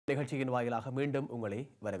நிகழ்ச்சியின் வாயிலாக மீண்டும் உங்களை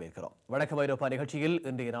வரவேற்கிறோம். வணக்கம் ஐரோப்பா நிகழ்ச்சியில்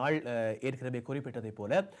இன்றைய நாள் ஏற்கனவே குறிப்பிட்டதைப்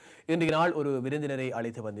போல இன்றைய நாள் ஒரு விருந்தினரை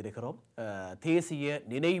அழைத்து வந்திருக்கிறோம். தேசிய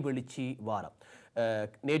நினைவெழுச்சி வாரம்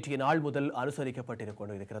நேற்றைய நாள் முதல்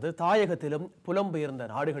அனுசரிக்கப்பட்டிருக்கிறது. தாயகத்திலும் புலம்பெயர்ந்த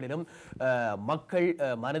நாடுகளிலும் மக்கள்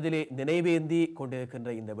மனதிலே நினைவேந்தி கொண்டிருக்கின்ற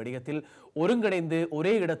இந்த விடயத்தில் ஒருங்கிணைந்து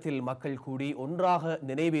ஒரே இடத்தில் மக்கள் கூடி ஒன்றாக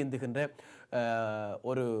நினைவேந்துகின்ற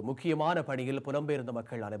ஒரு முக்கியமான பணியில் புலம்பெயர்ந்த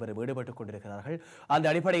மக்கள் அனைவரும் ஈடுபட்டுக் கொண்டிருக்கிறார்கள். அந்த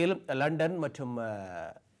அடிப்படையில் லண்டன் மற்றும்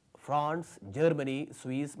பிரான்ஸ், ஜெர்மனி,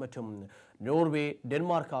 சுவிஸ் மற்றும் நோர்வே,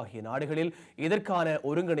 டென்மார்க் ஆகிய நாடுகளில் இதற்கான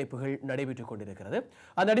ஒருங்கிணைப்புகள் நடைபெற்றுக் கொண்டிருக்கிறது.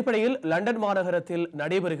 அந்த அடிப்படையில் லண்டன் மாநகரத்தில்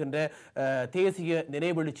நடைபெறுகின்ற தேசிய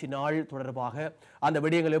நினைவெழுச்சி நாள் தொடர்பாக அந்த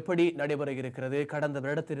விடயங்கள் எப்படி நடைபெற இருக்கிறது, கடந்த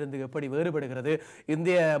வருடத்திலிருந்து எப்படி வேறுபடுகிறது, இந்த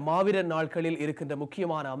மாவீரர் நாட்களில் இருக்கின்ற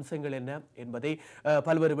முக்கியமான அம்சங்கள் என்ன என்பதை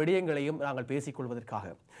பல்வேறு விடயங்களையும் நாங்கள்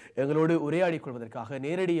பேசிக்கொள்வதற்காக எங்களோடு உரையாடிக் கொள்வதற்காக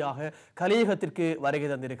நேரடியாக கலையகத்திற்கு வருகை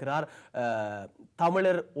தந்திருக்கிறார்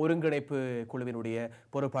தமிழர் ஒருங்கிணைப்பு குழுவினுடைய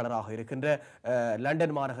பொறுப்பாளராக இருக்கின்ற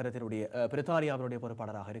லண்டன் மாநகரத்தினுடைய பிரித்தானியாவினுடைய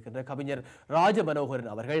பொறுப்பாளராக இருக்கின்ற கவிஞர் ராஜ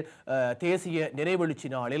மனோகரன் அவர்கள். தேசிய நினைவெழுச்சி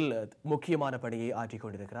நாளில் முக்கியமான பணியை ஆற்றிக்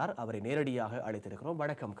கொண்டிருக்கிறார். அவரை நேரடியாக அழைத்திருக்கிறோம்.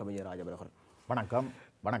 வணக்கம் கவிஞர் ராஜ மனோகரன். வணக்கம்.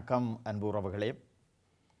 வணக்கம் அன்பு உறவுகளே.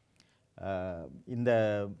 இந்த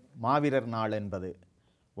மாவீரர் நாள் என்பது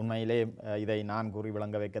உண்மையிலே இதை நான் கூறி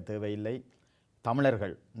விளங்க வைக்க தேவையில்லை.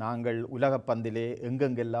 தமிழர்கள் நாங்கள் உலகப்பந்திலே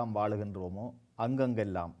எங்கெங்கெல்லாம் வாழுகின்றோமோ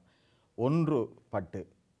அங்கெங்கெல்லாம் ஒன்றுபட்டு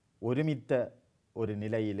ஒருமித்த ஒரு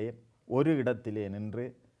நிலையிலே ஒரு இடத்திலே நின்று,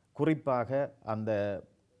 குறிப்பாக அந்த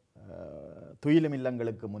துயிலும்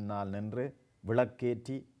இல்லங்களுக்கு முன்னால் நின்று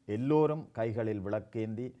விளக்கேற்றி எல்லோரும் கைகளில்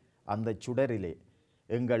விளக்கேந்தி அந்த சுடரிலே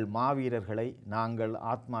எங்கள் மாவீரர்களை நாங்கள்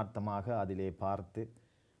ஆத்மார்த்தமாக அதிலே பார்த்து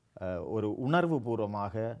ஒரு உணர்வு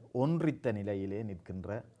பூர்வமாக ஒன்றித்த நிலையிலே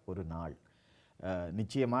நிற்கின்ற ஒரு நாள்.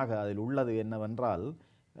 நிச்சயமாக அதில் உள்ளது என்னவென்றால்,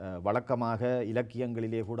 வழக்கமாக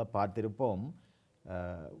இலக்கியங்களிலே கூட பார்த்திருப்போம்,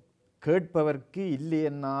 கேட்பவர்க்கு இல்லை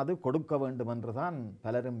என்னாது கொடுக்க வேண்டும் என்றுதான்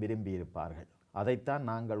பலரும் விரும்பியிருப்பார்கள். அதைத்தான்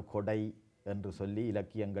நாங்கள் கொடை என்று சொல்லி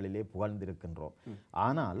இலக்கியங்களிலே புகழ்ந்திருக்கின்றோம்.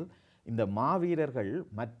 ஆனால் இந்த மாவீரர்கள்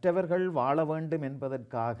மற்றவர்கள் வாழ வேண்டும்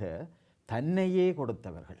என்பதற்காக தன்னையே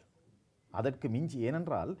கொடுத்தவர்கள். அதற்கு மிஞ்சி,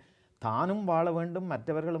 ஏனென்றால் தானும் வாழ வேண்டும்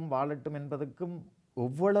மற்றவர்களும் வாழட்டும் என்பதற்கும்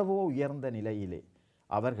எவ்வளவோ உயர்ந்த நிலையிலே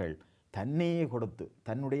அவர்கள் தன்னையே கொடுத்து,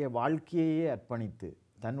 தன்னுடைய வாழ்க்கையையே அர்ப்பணித்து,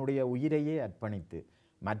 தன்னுடைய உயிரையே அர்ப்பணித்து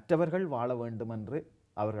மற்றவர்கள் வாழ வேண்டும் என்று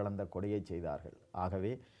அவர்கள் அந்த கொடையை செய்தார்கள்.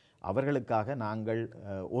 ஆகவே அவர்களுக்காக நாங்கள்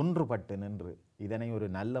ஒன்றுபட்டு நின்று இதனை ஒரு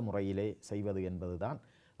நல்ல முறையிலே செய்வது என்பதுதான்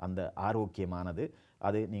அந்த ஆரோக்கியமானது.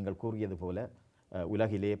 அது நீங்கள் கூறியது போல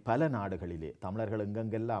உலகிலே பல நாடுகளிலே தமிழர்கள்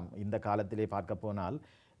எங்கெங்கெல்லாம் இந்த காலத்திலே பார்க்க போனால்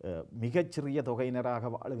மிகச்சிறிய தொகையினராக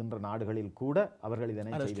வாழுகின்ற நாடுகளில் கூட அவர்கள்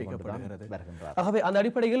இதனை வருகின்றனர். ஆகவே அந்த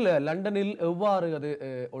அடிப்படையில் லண்டனில் எவ்வாறு அது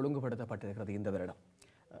ஒழுங்குபடுத்தப்பட்டிருக்கிறது இந்த வருடம்?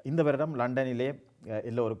 இந்த வருடம் லண்டனிலே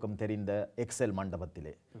எல்லோருக்கும் தெரிந்த எக்ஸல்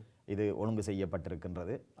மண்டபத்திலே இது ஒழுங்கு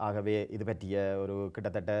செய்யப்பட்டிருக்கின்றது. ஆகவே இது பற்றிய ஒரு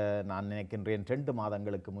கிட்டத்தட்ட நான் நினைக்கின்றேன் 2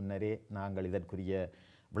 மாதங்களுக்கு முன்னரே நாங்கள் இதற்குரிய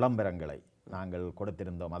விளம்பரங்களை நாங்கள்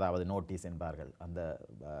கொடுத்திருந்தோம். அதாவது நோட்டீஸ் என்பார்கள், அந்த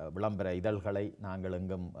விளம்பர இதழ்களை நாங்கள்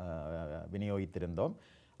எங்கும் விநியோகித்திருந்தோம்.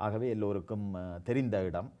 ஆகவே எல்லோருக்கும் தெரிந்த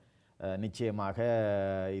இடம். நிச்சயமாக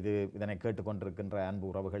இதனை கேட்டுக்கொண்டிருக்கின்ற அன்பு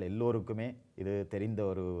உறவுகள் எல்லோருக்குமே இது தெரிந்த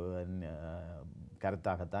ஒரு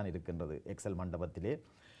கருத்தாகத்தான் இருக்கின்றது. எக்ஸல் மண்டபத்திலே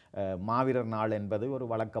மாவீரர் நாள் என்பது ஒரு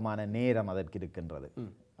வழக்கமான நேரம் அதற்கு இருக்கின்றது.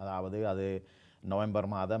 அதாவது அது நவம்பர்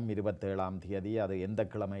மாதம் 27ஆம் தேதி, அது எந்த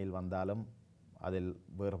கிழமையில் வந்தாலும் அதில்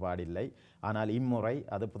வேறுபாடில்லை. ஆனால் இம்முறை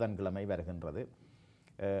அது புதன்கிழமை வருகின்றது.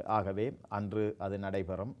 ஆகவே அன்று அது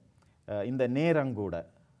நடைபெறும். இந்த நேரங்கூட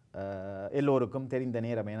எல்லோருக்கும் தெரிந்த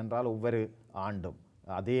நேரம். ஏனென்றால் ஒவ்வொரு ஆண்டும்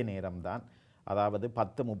அதே நேரம்தான். அதாவது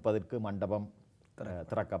 10:30 மண்டபம்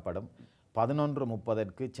திறக்கப்படும்.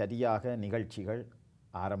 11:30 சரியாக நிகழ்ச்சிகள்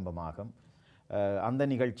ஆரம்பமாகும். அந்த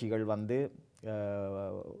நிகழ்ச்சிகள்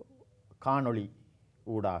காணொளி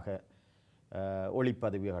ஊடாக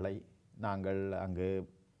ஒளிப்பதிவுகளை நாங்கள் அங்கு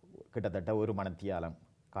கிட்டத்தட்ட 1 மணித்தியாலம்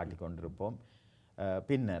காட்டிக்கொண்டிருப்போம்.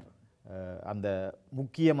 பின்னர் அந்த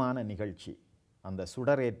முக்கியமான நிகழ்ச்சி, அந்த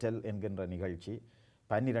சுடரேற்றல் என்கின்ற நிகழ்ச்சி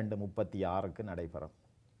 12:36 நடைபெறும்.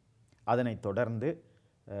 அதனைத் தொடர்ந்து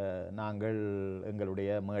நாங்கள் எங்களுடைய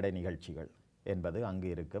மேடை நிகழ்ச்சிகள் என்பது அங்கு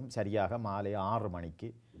இருக்கும். சரியாக மாலை 6 மணிக்கு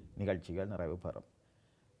நிகழ்ச்சிகள் நிறைவு பெறும்.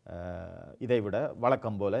 இதைவிட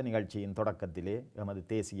வழக்கம் போல நிகழ்ச்சியின் தொடக்கத்திலே எமது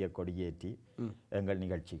தேசிய கொடியேற்றி எங்கள்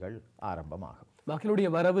நிகழ்ச்சிகள் ஆரம்பமாகும். மக்களுடைய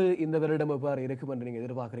வரவு இந்த வருடம் எவ்வாறு இருக்கும் என்று நீங்கள்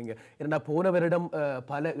எதிர்பார்க்குறீங்க? ஏன்னா போன வருடம்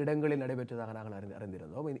பல இடங்களில் நடைபெற்றதாக நாங்கள்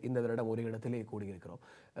அறிந்திருந்தோம். இந்த வருடம் ஒரு இடத்திலே கூடியிருக்கிறோம்.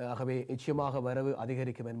 ஆகவே நிச்சயமாக வரவு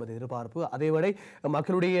அதிகரிக்கும் என்பது எதிர்பார்ப்பு. அதேவேளை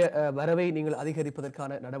மக்களுடைய வரவை நீங்கள்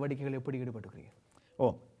அதிகரிப்பதற்கான நடவடிக்கைகள் எப்படி ஈடுபட்டுக்கிறீங்க?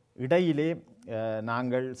 இடையிலே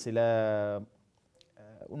நாங்கள் சில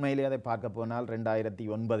உண்மையிலே அதை பார்க்க போனால்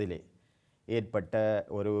 2009 ஏற்பட்ட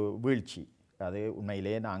ஒரு வீழ்ச்சி. அது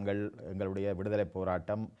உண்மையிலே நாங்கள் எங்களுடைய விடுதலை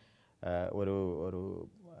போராட்டம் ஒரு ஒரு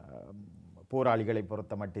போராளிகளை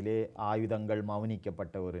பொறுத்த மட்டிலே ஆயுதங்கள்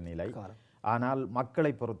மௌனிக்கப்பட்ட ஒரு நிலை. ஆனால்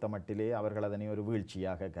மக்களை பொறுத்த மட்டிலே அவர்கள் அதனை ஒரு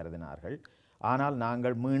வீழ்ச்சியாக கருதினார்கள். ஆனால்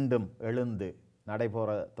நாங்கள் மீண்டும் எழுந்து நடைபெற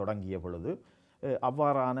தொடங்கிய பொழுது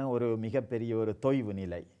அவ்வாறான ஒரு மிகப்பெரிய ஒரு தொய்வு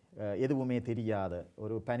நிலை, எதுவுமே தெரியாத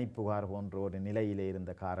ஒரு பனிப்புகார் போன்ற ஒரு நிலையிலே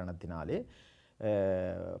இருந்த காரணத்தினாலே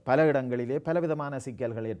பல இடங்களிலே பலவிதமான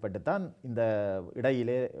சிக்கல்கள் ஏற்பட்டுத்தான் இந்த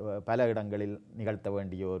இடையிலே பல இடங்களில் நிகழ்த்த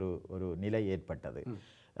வேண்டிய ஒரு நிலை ஏற்பட்டது.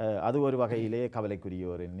 அது ஒரு வகையிலே கவலைக்குரிய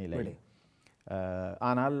ஒரு நிலை.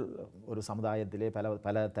 ஆனால் ஒரு சமுதாயத்திலே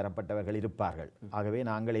பல தரப்பட்டவர்கள் இருப்பார்கள். ஆகவே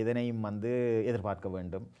நாங்கள் இதனையும் எதிர்பார்க்க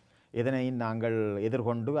வேண்டும், இதனையும் நாங்கள்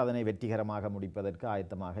எதிர்கொண்டு அதனை வெற்றிகரமாக முடிப்பதற்கு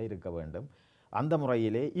ஆயத்தமாக இருக்க வேண்டும். அந்த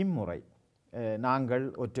முறையிலே இம்முறை நாங்கள்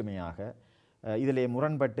ஒற்றுமையாக இதிலே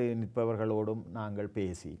முரண்பட்டு நிற்பவர்களோடும் நாங்கள்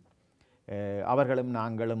பேசி அவர்களும்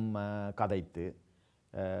நாங்களும் கதைத்து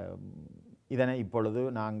இதனை இப்பொழுது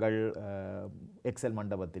நாங்கள் எக்ஸல்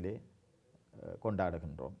மண்டபத்திலே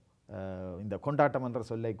கொண்டாடுகின்றோம். இந்த கொண்டாட்டம் என்ற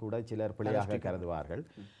சொல்லை கூட சிலர் பிழையாக கருதுவார்கள்.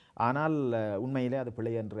 ஆனால் உண்மையிலே அது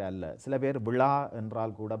பிழை என்று அல்ல. சில பேர் விழா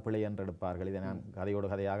என்றால் கூட பிழை என்று எடுப்பார்கள். இதை நான்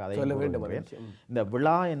கதையாக அதை இந்த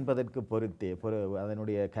விழா என்பதற்கு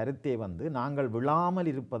அதனுடைய கருத்தே நாங்கள் விழாமல்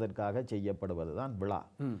இருப்பதற்காக செய்யப்படுவது தான் விழா.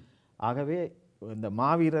 ஆகவே இந்த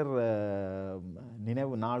மாவீரர்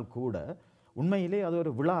நினைவு நாள் கூட உண்மையிலே அது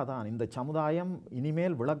ஒரு விழா தான். இந்த சமுதாயம்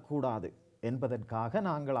இனிமேல் விழக்கூடாது என்பதற்காக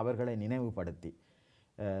நாங்கள் அவர்களை நினைவுபடுத்தி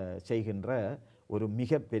செய்கின்ற ஒரு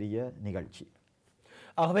மிகப்பெரிய நிகழ்ச்சி.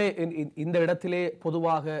 ஆகவே இந்த இடத்திலே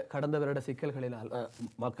பொதுவாக கடந்த வருட சிக்கல்களினால்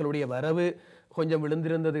மக்களுடைய வரவு கொஞ்சம்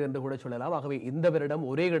விழுந்திருந்தது என்று கூட சொல்லலாம். ஆகவே இந்த வருடம்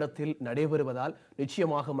ஒரே இடத்தில் நடைபெறுவதால்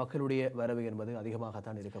நிச்சயமாக மக்களுடைய வரவு என்பது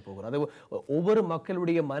அதிகமாகத்தான் இருக்க போகிறது. அது ஒவ்வொரு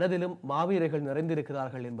மக்களுடைய மனதிலும் மாவீரர்கள்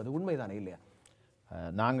நிறைந்திருக்கிறார்கள் என்பது உண்மைதானே இல்லையா?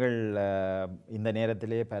 நாங்கள் இந்த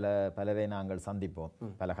நேரத்திலே பலரை நாங்கள் சந்திப்போம்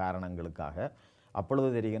பல காரணங்களுக்காக. அப்பொழுது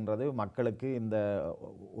தெரிகின்றது மக்களுக்கு இந்த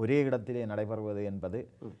ஒரே இடத்திலே நடைபெறுவது என்பது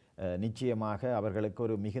நிச்சயமாக அவர்களுக்கு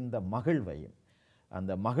ஒரு மிகுந்த மகிழ்வையும்,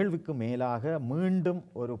 அந்த மகிழ்வுக்கு மேலாக மீண்டும்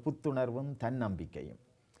ஒரு புத்துணர்வும் தன்னம்பிக்கையும்,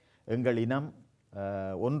 எங்கள் இனம்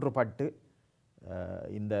ஒன்றுபட்டு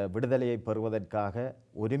இந்த விடுதலையை பெறுவதற்காக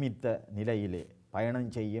ஒருமித்த நிலையிலே பயணம்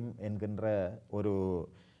செய்யும் என்கின்ற ஒரு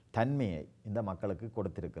தன்மையை இந்த மக்களுக்கு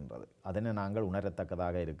கொடுத்திருக்கின்றது. அதனை நாங்கள்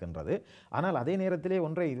உணரத்தக்கதாக இருக்கின்றது. ஆனால் அதே நேரத்திலே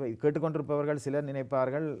ஒன்றை கேட்டுக்கொண்டிருப்பவர்கள் சிலர்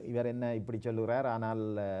நினைப்பார்கள், இவர் என்ன இப்படி சொல்லுகிறார், ஆனால்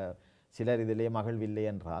சிலர் இதிலே மகிழ்வில்லை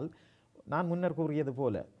என்றால், நான் முன்னர் கூறியது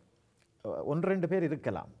போல 1-2 பேர்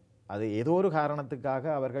இருக்கலாம். அது ஏதோ ஒரு காரணத்துக்காக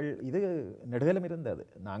அவர்கள் இது நெடுகலும் இருந்தது.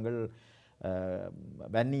 நாங்கள்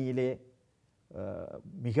வன்னியிலே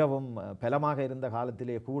மிகவும் பலமாக இருந்த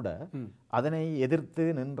காலத்திலே கூட அதனை எதிர்த்து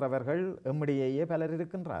நின்றவர்கள் எம்மிடையே பலர்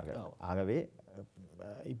இருக்கின்றார்கள். ஆகவே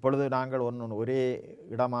இப்பொழுது நாங்கள் ஒரே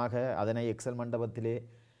இடமாக அதனை எக்ஸல் மண்டபத்திலே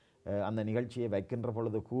அந்த நிகழ்ச்சியை வைக்கின்ற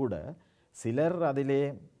பொழுது கூட சிலர் அதிலே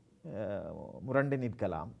முரண்டு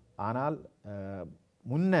நிற்கலாம். ஆனால்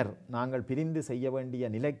முன்னர் நாங்கள் பிரிந்து செய்ய வேண்டிய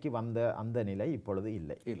நிலைக்கு வந்த அந்த நிலை இப்பொழுது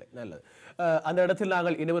இல்லை. நல்லது. அந்த இடத்தில்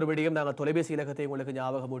நாங்கள் இன்னொரு விடயம், நாங்கள் தொலைபேசி இலக்கத்தை உங்களுக்கு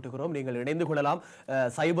ஞாபகம் ஊட்டுகிறோம். நீங்கள் இணைந்து கொள்ளலாம்.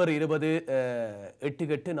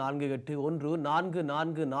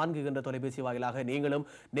 020-8848-14444 என்ற தொலைபேசி வாயிலாக நீங்களும்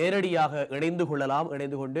நேரடியாக இணைந்து கொள்ளலாம்.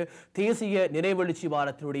 இணைந்து கொண்டு தேசிய நினைவெழுச்சி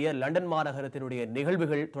வாரத்தினுடைய லண்டன் மாநகரத்தினுடைய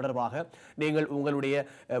நிகழ்வுகள் தொடர்பாக நீங்கள் உங்களுடைய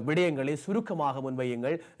விடயங்களை சுருக்கமாக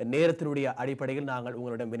முன்வையுங்கள். நேரத்தினுடைய அடிப்படையில் நாங்கள்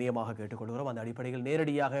உங்களிடம் வினயமாக கேட்டுக்கொள்கிறோம். அந்த அடிப்படையில்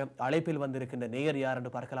நேரடியாக அழைப்பில் வந்திருக்கின்ற நேயர் யார்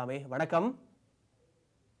என்று பார்க்கலாமே. வணக்கம்.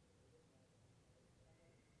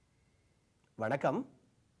 வணக்கம்.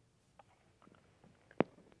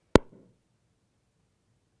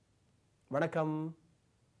 வணக்கம்.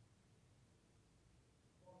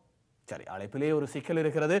 சரி, அழைப்பிலே ஒரு சிக்கல்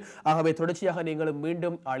இருக்கிறது. ஆகவே தொடர்ச்சியாக நீங்களும்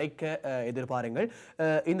மீண்டும் அழைக்க எதிர்பாருங்கள்.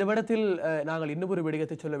 இந்த இடத்தில் நாங்கள் இன்னொரு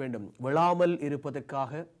விடயத்தை சொல்ல வேண்டும். விழாமல்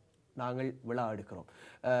இருப்பதற்காக நாங்கள் விழா எடுக்கிறோம்.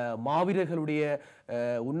 மாவீரர்களுடைய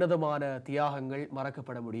உன்னதமான தியாகங்கள்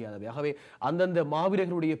மறக்கப்பட முடியாதவை. ஆகவே அந்தந்த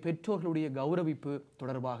மாவீரர்களுடைய பெற்றோர்களுடைய கௌரவிப்பு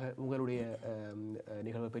தொடர்பாக உங்களுடைய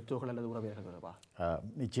நிகழ்வு, பெற்றோர்கள் அல்லது உறவினர்கள் தொடர்பாக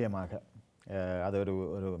நிச்சயமாக அது ஒரு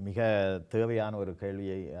மிக தேவையான ஒரு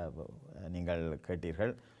கேள்வியை நீங்கள்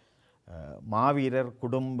கேட்டீர்கள். மாவீரர்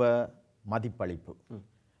குடும்ப மதிப்பளிப்பு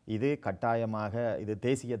இது கட்டாயமாக, இது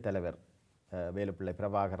தேசிய தலைவர் வேலுப்பிள்ளை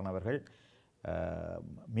பிரபாகரன் அவர்கள்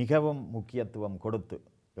மிகவும் முக்கியத்துவம் கொடுத்து,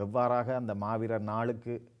 எவ்வாறாக அந்த மாவீரர்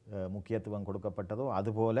நாளுக்கு முக்கியத்துவம் கொடுக்கப்பட்டதோ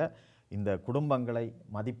அதுபோல இந்த குடும்பங்களை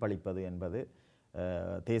மதிப்பளிப்பது என்பது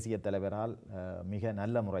தேசிய தலைவரால் மிக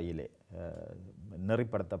நல்ல முறையிலே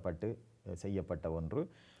நெறிப்படுத்தப்பட்டு செய்யப்பட்ட ஒன்று.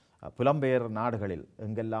 புலம்பெயர் நாடுகளில்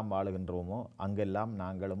எங்கெல்லாம் வாழுகின்றோமோ அங்கெல்லாம்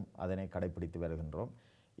நாங்களும் அதனை கடைப்பிடித்து வருகின்றோம்.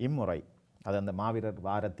 இம்முறை அது அந்த மாவீரர்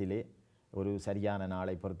வாரத்திலே ஒரு சரியான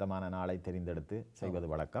நாளை, பொருத்தமான நாளை தெரிந்தெடுத்து செய்வது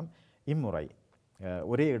வழக்கம். இம்முறை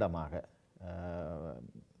ஒரே இடமாக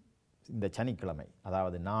இந்த சனிக்கிழமை,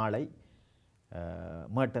 அதாவது நாளை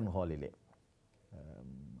மேர்டன் ஹாலிலே,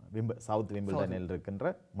 சவுத் விம்பிள்டனில் இருக்கின்ற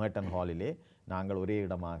மேர்டன் ஹாலிலே நாங்கள் ஒரே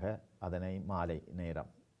இடமாக அதனை மாலை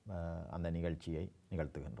நேரம் அந்த நிகழ்ச்சியை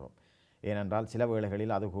நிகழ்த்துகின்றோம். ஏனென்றால் சில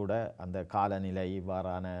வேளைகளில் அது கூட அந்த காலநிலை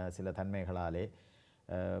இவ்வாறான சில தன்மைகளாலே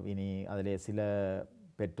இனி அதிலே சில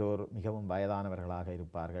பெற்றோர் மிகவும் வயதானவர்களாக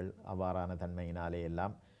இருப்பார்கள். அவ்வாறான தன்மையினாலே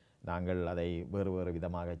எல்லாம் நாங்கள் அதை வேறு வேறு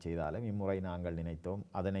விதமாக செய்தாலும் இம்முறை நாங்கள் நினைத்தோம்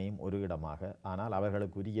அதனையும் ஒரு இடமாக, ஆனால்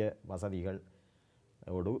அவர்களுக்குரிய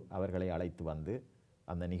வசதிகளோடு அவர்களை அழைத்து வந்து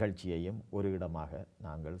அந்த நிகழ்ச்சியையும் ஒரு இடமாக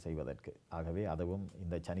நாங்கள் செய்வதற்கு. ஆகவே அதுவும்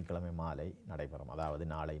இந்த சனிக்கிழமை மாலை நடைபெறும், அதாவது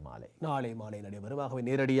நாளை மாலை நடைபெறும். ஆகவே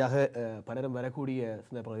நேரடியாக பலரும் வரக்கூடிய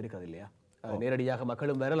சந்தர்ப்பம் இருக்கிறது இல்லையா? நேரடியாக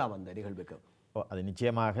மக்களும் வரலாம் அந்த நிகழ்வுக்கு. அது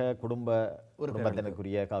நிச்சயமாக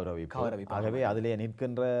குடும்பத்தினருக்குரிய கௌரவிப்பு. ஆகவே அதிலே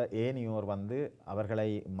நிற்கின்ற ஏனையோர் வந்து அவர்களை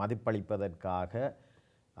மதிப்பளிப்பதற்காக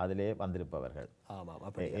அதிலே வந்திருப்பவர்கள்.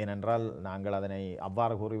 ஏனென்றால் நாங்கள் அதனை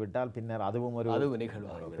அவ்வாறு கூறிவிட்டால் பின்னர் அதுவும் ஒரு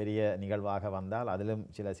பெரிய நிகழ்வாக வந்தால் அதிலும்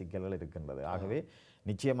சில சிக்கல்கள் இருக்கின்றது. ஆகவே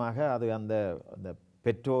நிச்சயமாக அது அந்த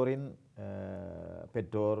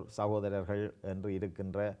பெற்றோர் சகோதரர்கள் என்று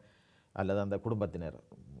இருக்கின்ற அல்லது அந்த குடும்பத்தினர்,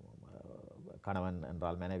 கணவன்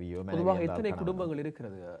என்றால் மனைவியோ, எத்தனை குடும்பங்கள்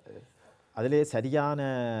இருக்கிறது அதிலே சரியான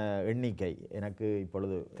எண்ணிக்கை எனக்கு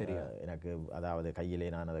இப்பொழுது எனக்கு அதாவது கையிலே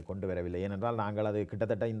நான் அதை கொண்டு வரவில்லை. ஏனென்றால் நாங்கள் அது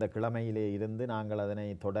கிட்டத்தட்ட இந்த கிழமையிலே இருந்து நாங்கள் அதனை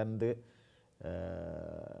தொடர்ந்து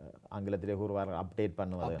ஆங்கிலத்திலே கூறுவார்கள் அப்டேட்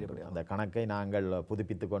பண்ணுவது, அந்த கணக்கை நாங்கள்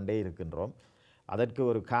புதுப்பித்து கொண்டே இருக்கின்றோம். அதற்கு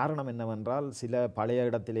ஒரு காரணம் என்னவென்றால் சில பழைய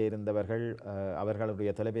இடத்திலே இருந்தவர்கள்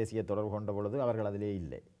அவர்களுடைய தொலைபேசியை தொடர்பு கொண்ட பொழுது அவர்கள் அதிலே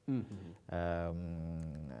இல்லை.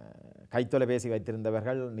 கைத்தொலைபேசி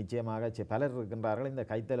வைத்திருந்தவர்கள் நிச்சயமாக பலர் இருக்கின்றார்கள், இந்த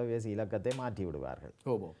கைத்தொலைபேசி இலக்கத்தை மாற்றி விடுவார்கள்.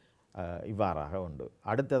 இவ்வாறாக உண்டு.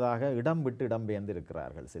 அடுத்ததாக இடம் விட்டு இடம் பெயர்ந்து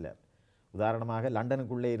இருக்கிறார்கள் சிலர். உதாரணமாக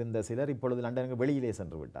லண்டனுக்குள்ளே இருந்த சிலர் இப்பொழுது லண்டனுக்கு வெளியிலே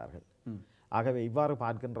சென்று விட்டார்கள். ஆகவே இவ்வாறு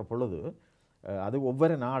பார்க்கின்ற பொழுது அது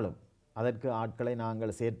ஒவ்வொரு நாளும் அதற்கு ஆட்களை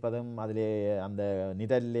நாங்கள் சேர்ப்பதும், அதிலே அந்த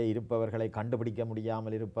நிழலிலே இருப்பவர்களை கண்டுபிடிக்க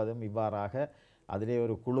முடியாமல் இருப்பதும், இவ்வாறாக அதிலே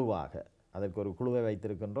ஒரு குழுவாக அதற்கு ஒரு குழுவை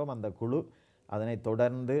வைத்திருக்கின்றோம். அந்த குழு அதனை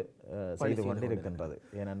தொடர்ந்து செய்து கொண்டிருக்கின்றது.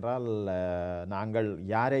 ஏனென்றால் நாங்கள்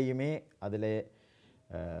யாரையுமே அதிலே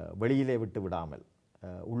வெளியிலே விட்டு விடாமல்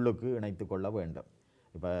உள்ளுக்கு இணைத்து கொள்ள வேண்டும்.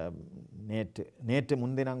 இப்போ நேற்று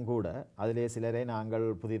முன்தினங்கூட அதிலே சிலரை நாங்கள்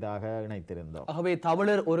புதிதாக இணைத்திருந்தோம். ஆகவே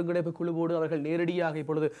தமிழர் ஒருங்கிணைப்பு குழுவோடு அவர்கள் நேரடியாக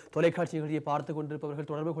இப்பொழுது தொலைக்காட்சி நிகழ்ச்சியை பார்த்து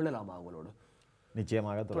கொண்டிருப்பவர்கள் தொடர்பு கொள்ளலாமா? அவங்களோடு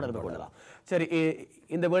நிச்சயமாக தொடர்பு கொள்ளலாம். சரி,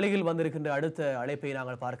 இந்த வேளையில் வந்திருக்கின்ற அடுத்த அழைப்பை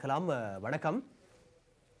நாங்கள் பார்க்கலாம். வணக்கம்.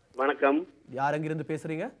 வணக்கம். யார் அங்கிருந்து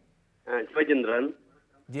பேசுறீங்க? சிவச்சந்திரன்.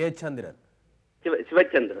 ஜெயச்சந்திரன்.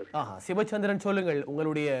 சிவச்சந்திரன். சிவச்சந்திரன், சொல்லுங்கள்,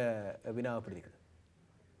 உங்களுடைய வினா எப்படி இருக்குது?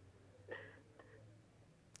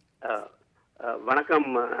 வணக்கம்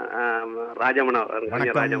ராஜமணா.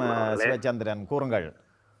 வணக்கம் சிவச்சந்திரன், கூறுங்கள்.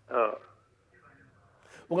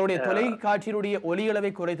 உங்களுடைய தொலைக்காட்சியினுடைய ஒலியளவை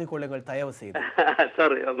குறைத்துக் கொள்ளுங்கள் தயவு செய்து.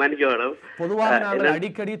 பொதுவாக நாங்கள்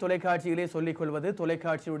அடிக்கடி தொலைக்காட்சியிலே சொல்லிக் கொள்வது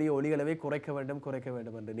தொலைக்காட்சியுடைய ஒலியளவை குறைக்க வேண்டும்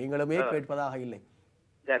என்று நீங்களுமே கேட்பதாக இல்லை.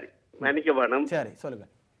 சரி, மன்னிக்க வேணும். சரி, சொல்லுங்க.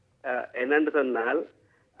 என்னென்று சொன்னால்,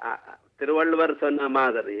 திருவள்ளுவர் சொன்ன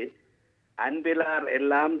மாதிரி அன்பிலார்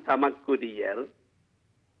எல்லாம் தமக்குரியர்,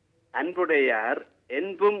 அன்புடையார்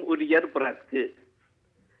என்பும் உரியர் பிறர்க்கு.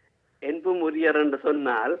 என்பும் உரியர் என்று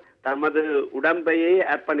சொன்னால் தமது உடம்பையே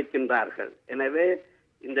அர்ப்பணிக்கின்றார்கள். எனவே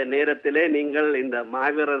இந்த நேரத்திலே நீங்கள் இந்த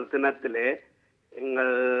மாவீரர் தினத்திலே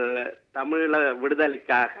எங்கள் தமிழ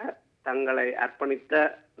விடுதலைக்காக தங்களை அர்ப்பணித்த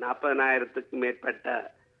 40,000க்கும் மேற்பட்ட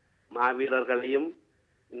மாவீரர்களையும்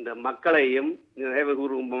இந்த மக்களையும் நினைவு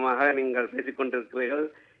கூர்வமாக நீங்கள் பேசிக்கொண்டிருக்கிறீர்கள்.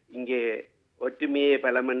 இங்கே ஒற்றுமையே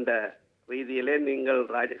பலம் என்ற ரீதியிலே நீங்கள்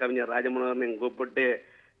கவிஞர் ராஜமனோகரனை கூப்பிட்டு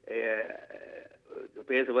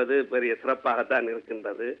பேசுவது பெரிய சிறப்பாகத்தான்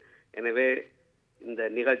இருக்கின்றது. எனவே இந்த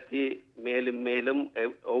நிகழ்ச்சி மேலும் மேலும்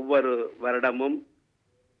ஒவ்வொரு வருடமும்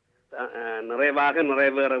நிறைவாக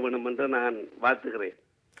நிறைவேற வேண்டும் என்று நான் வாழ்த்துகிறேன்.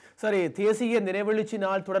 சரி, தேசிய நினைவெழுச்சி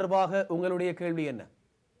நாள் தொடர்பாக உங்களுடைய கேள்வி என்ன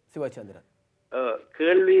சிவச்சந்திரன்?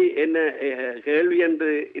 கேள்வி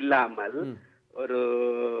என்று இல்லாமல் ஒரு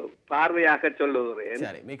பார்வையாக சொல்லுகிறேன்.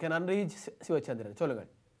 சரி, மிக நன்றி சிவச்சந்திரன்,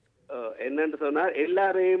 சொல்லுங்கள். என்னென்று சொன்னால்,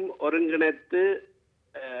 எல்லாரையும் ஒருங்கிணைத்து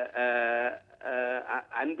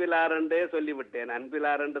அன்பிலார் என்றே சொல்லிவிட்டேன்.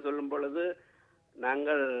 அன்பிலார் என்று சொல்லும் பொழுது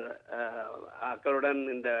நாங்கள் மக்களுடன்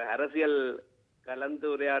இந்த அரசியல் கலந்து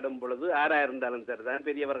உரையாடும் பொழுது ஆரா இருந்தாலும் சரிதான்,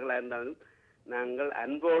 பெரியவர்களா இருந்தாலும் நாங்கள்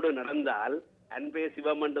அன்போடு நடந்தால் அன்பே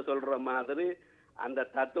சிவம் என்று சொல்ற மாதிரி அந்த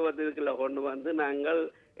தத்துவத்திற்குள்ள கொண்டு வந்து நாங்கள்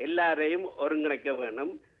எல்லாரையும் ஒருங்கிணைக்க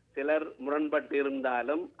வேண்டும். சிலர் முரண்பட்டு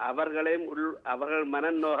இருந்தாலும் அவர்கள்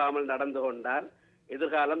மனம் நோகாமல் நடந்து கொண்டால்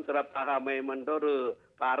எதிர்காலம் சிறப்பாக அமையும் என்ற ஒரு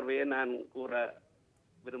பார்வையை நான் கூற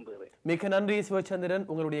விரும்புகிறேன். மிக நன்றி சிவச்சந்திரன்,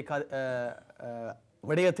 உங்களுடைய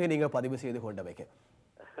விடயத்தை நீங்க பதிவு செய்து கொண்டமைக்கு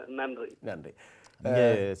நன்றி. நன்றி. இங்கே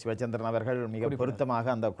சிவச்சந்திரன் அவர்கள் மிக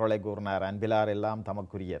பொருத்தமாக அந்த குரலை கூறினார். அன்பிலார் எல்லாம்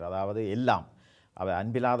தமக்குரியர், அதாவது எல்லாம்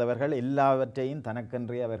அன்பிலாதவர்கள் எல்லாவற்றையும்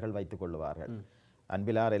தனக்கென்றே அவர்கள் வைத்துக் கொள்ளுவார்கள்.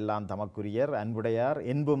 அன்பிலார் எல்லாம் தமக்குரியர், அன்புடையார்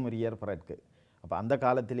என்பும் உரியர் பிறர்க்கு. அப்போ அந்த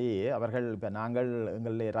காலத்திலேயே அவர்கள் இப்போ நாங்கள்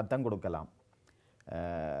எங்களிலே ரத்தம் கொடுக்கலாம்,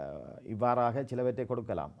 இவ்வாறாக சிலவற்றை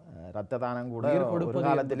கொடுக்கலாம். இரத்த தானம் கூட ஒரு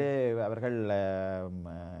காலத்திலே அவர்கள்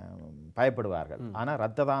பயப்படுவார்கள். ஆனால்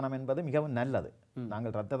இரத்த தானம் என்பது மிகவும் நல்லது.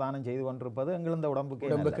 நாங்கள் இரத்த தானம் செய்து கொண்டிருப்பது எங்கள் இந்த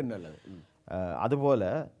உடம்புக்கு நல்லது. அதுபோல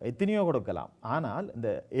எத்தனையோ கொடுக்கலாம். ஆனால் இந்த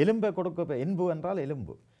எலும்பை கொடுக்க, என்பு என்றால்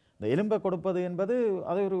எலும்பு, இந்த எலும்பை கொடுப்பது என்பது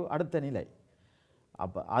அது ஒரு அடுத்த நிலை.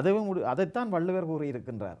 அப்போ அதைத்தான் வள்ளுவர்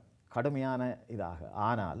கூறியிருக்கின்றார் கடுமையான இதாக.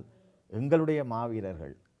 ஆனால் எங்களுடைய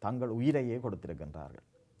மாவீரர்கள் தங்கள் உயிரையே கொடுத்திருக்கின்றார்கள்.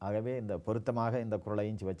 ஆகவே இந்த பொருத்தமாக இந்த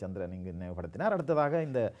குரலையும் சிவச்சந்திரன் இங்கு நினைவுபடுத்தினார். அடுத்ததாக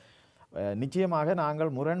இந்த நிச்சயமாக நாங்கள்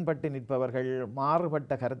முரண்பட்டு நிற்பவர்கள்,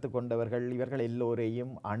 மாறுபட்ட கருத்து கொண்டவர்கள், இவர்கள்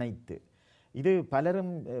எல்லோரையும் அணைத்து, இது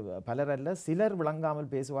பலரல்ல சிலர்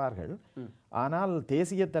விளங்காமல் பேசுவார்கள். ஆனால்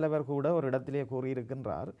தேசிய தலைவர் கூட ஒரு இடத்திலே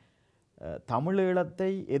கூறியிருக்கின்றார்,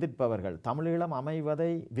 தமிழீழத்தை எதிர்ப்பவர்கள், தமிழீழம்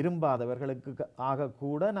அமைவதை விரும்பாதவர்களுக்கு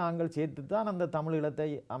கூட நாங்கள் சேர்த்துத்தான் அந்த தமிழீழத்தை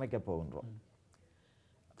அமைக்கப் போகின்றோம்.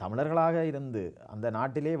 தமிழர்களாக இருந்து அந்த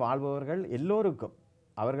நாட்டிலே வாழ்பவர்கள் எல்லோருக்கும்,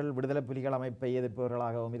 அவர்கள் விடுதலை புலிகள் அமைப்பை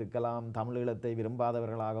எதிர்ப்பவர்களாகவும் இருக்கலாம், தமிழீழத்தை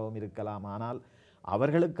விரும்பாதவர்களாகவும் இருக்கலாம். ஆனால்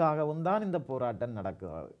அவர்களுக்காகவும் தான் இந்த போராட்டம்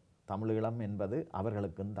நடக்கிறது. தமிழீழம் என்பது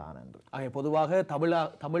அவர்களுக்கும் தான் என்று. பொதுவாக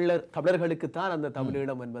தமிழர்களுக்குத்தான் அந்த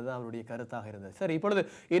தமிழீழம் என்பது அவருடைய கருத்தாக இருந்தது. சரி, இப்பொழுது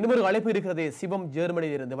இன்னொரு அழைப்பு இருக்கிறதே, சிவம்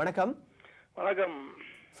ஜெர்மனியில் இருந்து. வணக்கம். வணக்கம்.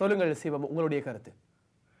 சொல்லுங்கள் சிவம், உங்களுடைய கருத்து.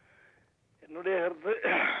 என்னுடைய கருத்து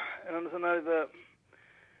என்னன்னு சொன்னால், இப்ப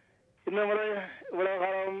இந்த முறை இவ்வளவு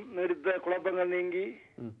காலம் நீடித்த குழப்பங்கள் நீங்கி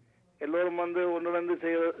எல்லோரும் வந்து ஒன்றிணைந்து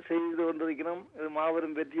செய்து கொண்டிருக்கிறோம். இது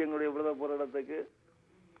மாபெரும் வெற்றி எங்களுடைய விடுதலை போராட்டத்துக்கு.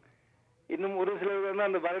 இன்னும் ஒரு சிலர் வந்து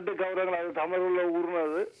அந்த வரட்டு கௌரவங்கள், அது தமிழர்கள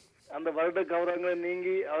ஊர்னது, அந்த வரட்டு கௌரவங்களை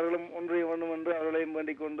நீங்கி அவர்களும் ஒன்றிய வேண்டும் என்று அவர்களையும்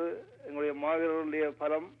வேண்டிக் கொண்டு எங்களுடைய மாவீரர்களுடைய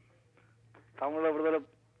பலம்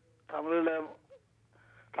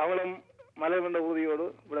தமிழம் மலை என்ற உறுதியோடு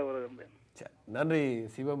விட வருகின்றேன். நன்றி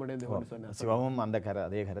சிவம். சிவமும் அந்த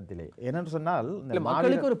அதே கருத்திலே என்னென்று சொன்னால்,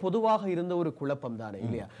 மக்களுக்கு ஒரு பொதுவாக இருந்த ஒரு குழப்பம் தானே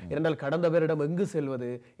இல்லையா? இரண்டால் கடந்தவரிடம் எங்கு செல்வது,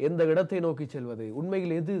 எந்த இடத்தை நோக்கி செல்வது,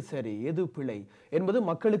 உண்மையில் எது சரி எது பிழை என்பது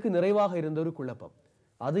மக்களுக்கு நிறைவாக இருந்த ஒரு குழப்பம்.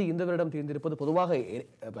 அது இந்த வருடம் தீர்ந்திருப்பது. பொதுவாக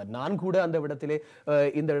நான் கூட அந்த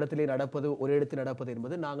இந்த இடத்திலே நடப்பது, ஒரு இடத்தில் நடப்பது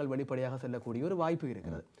என்பது நாங்கள் வெளிப்படையாக செல்லக்கூடிய ஒரு வாய்ப்பு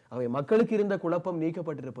இருக்கிறது. அவை மக்களுக்கு இருந்த குழப்பம்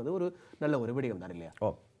நீக்கப்பட்டிருப்பது ஒரு நல்ல ஒரு விடயம் தான் இல்லையா?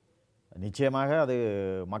 நிச்சயமாக அது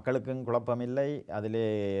மக்களுக்கும் குழப்பமில்லை, அதிலே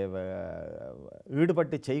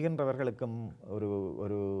ஈடுபட்டு செய்கின்றவர்களுக்கும்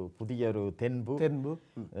ஒரு புதிய ஒரு தென்பு.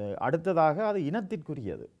 அடுத்ததாக அது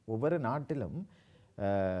இனத்திற்குரியது. ஒவ்வொரு நாட்டிலும்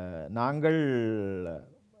நாங்கள்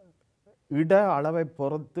இட அளவை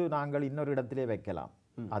பொறுத்து நாங்கள் இன்னொரு இடத்திலே வைக்கலாம்,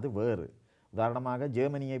 அது வேறு. உதாரணமாக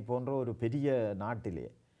ஜெர்மனியை போன்ற ஒரு பெரிய நாட்டிலே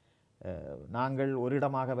நாங்கள் ஒரு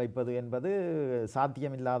இடமாக வைப்பது என்பது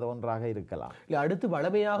சாத்தியமில்லாத ஒன்றாக இருக்கலாம். அடுத்து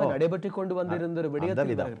வளமையாக நடைபெற்று கொண்டு வந்திருந்த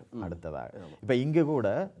அடுத்ததாக இப்ப இங்கு கூட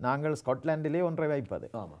நாங்கள் ஸ்காட்லாண்டிலே ஒன்றை வைப்பது,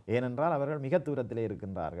 ஏனென்றால் அவர்கள் மிக தூரத்திலே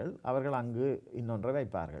இருக்கின்றார்கள், அவர்கள் அங்கு இன்னொன்றை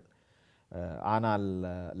வைப்பார்கள். ஆனால்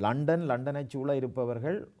லண்டனை சூழ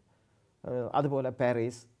இருப்பவர்கள், அதுபோல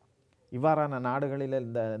பாரிஸ், இவ்வாறான நாடுகளில்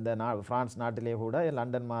இந்த பிரான்ஸ் நாட்டிலே கூட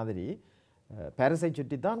லண்டன் மாதிரி பாரிஸை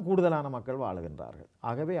சுற்றித்தான் கூடுதலான மக்கள் வாழுகின்றார்கள்.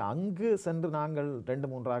 ஆகவே அங்கு சென்று நாங்கள்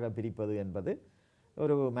 2-3ஆக பிரிப்பது என்பது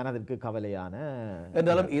ஒரு மனதிற்கு கவலையான.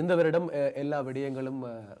 என்றாலும் இந்த வருடம் எல்லா விடயங்களும்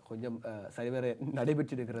கொஞ்சம் சரிவர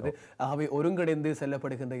நடைபெற்றிருக்கிறது. ஆகவே ஒருங்கிணைந்து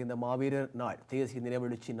செல்லப்படுகின்ற இந்த மாவீரர் நாள், தேசிய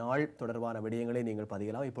நினைவெழுச்சி நாள் தொடர்பான விடயங்களை நீங்கள்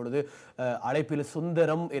பதியலாம். இப்பொழுது அழைப்பில்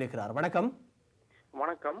சுந்தரம் இருக்கிறார். வணக்கம்.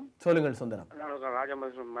 வணக்கம். சொல்லுங்கள் சுந்தரம்.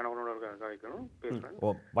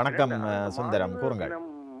 வணக்கம் சுந்தரம், கூறுங்கள்.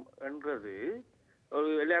 என்றது ஒரு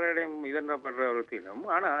எல்லாரிடையும் இதன்றப்படுற ஒரு தினம்.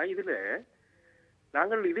 ஆனா இதுல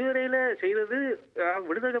நாங்கள் இதுவரையில செய்தது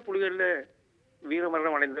விடுதலை புலிகள்ல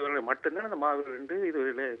வீரமரணம் அடைந்தவர்களை மட்டும்தான் அந்த மாவீரர் என்று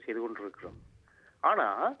இதுவரையில செய்து கொண்டிருக்கிறோம். ஆனா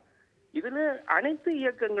இதுல அனைத்து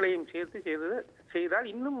இயக்கங்களையும் சேர்த்து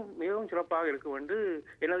செய்தால் இன்னும் மிகவும் சிறப்பாக இருக்கும் என்று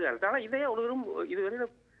எனது கருத்து. ஆனா இதை ஒருவரும் இதுவரையில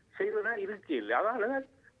செய்ததா இருக்கு இல்லை. அதனால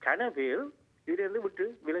கன பேர் இதிலிருந்து விட்டு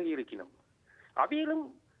விலகி இருக்கணும். அவையிலும்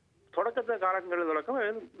தொடக்கத்த காலங்கள் தொடக்கம்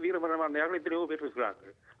வீரமரணம் எத்தனையோ பேர்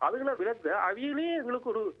இருக்கிறாங்க. அதுகளை விளக்க அவையிலே எங்களுக்கு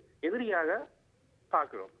ஒரு எதிரியாக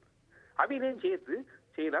பார்க்கிறோம். அவையிலையும் சேர்த்து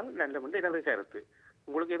செய்தால் நல்ல எனது கருத்து.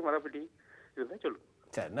 உங்களுக்கு எதுவும் அதை பற்றி இதுதான் சொல்லுங்க.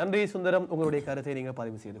 சரி, நன்றி சுந்தரம். உங்களுடைய கருத்தை நீங்கள்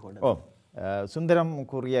பதிவு செய்து கொண்டு. சுந்தரம்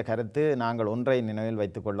கூறிய கருத்து நாங்கள் ஒன்றை நினைவில்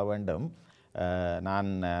வைத்துக் கொள்ள வேண்டும். நான்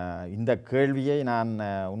இந்த கேள்வியை நான்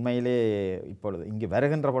உண்மையிலே இப்பொழுது இங்கு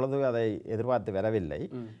வருகின்ற பொழுது அதை எதிர்பார்த்து வரவில்லை.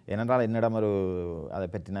 ஏனென்றால் என்னிடம் அதை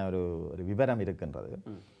பற்றின ஒரு விவரம் இருக்கின்றது.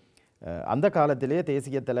 அந்த காலத்திலே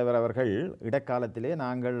தேசிய தலைவர் அவர்கள் இடைக்காலத்திலே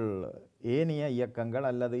நாங்கள் ஏனைய இயக்கங்கள்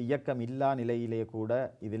அல்லது இயக்கம் இல்லா நிலையிலே கூட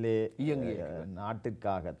இதிலே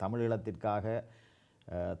நாட்டிற்காக தமிழீழத்திற்காக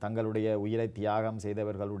தங்களுடைய உயிரை தியாகம்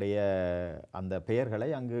செய்தவர்களுடைய அந்த பெயர்களை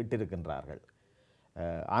அங்கு இட்டிருக்கின்றார்கள்.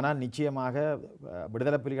 ஆனால் நிச்சயமாக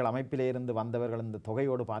விடுதலை புலிகள் அமைப்பிலே இருந்து வந்தவர்கள் இந்த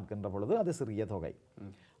தொகையோடு பார்க்கின்ற பொழுது அது சிறிய தொகை.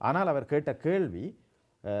 ஆனால் அவர் கேட்ட கேள்வி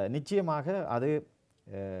நிச்சயமாக அது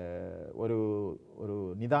ஒரு ஒரு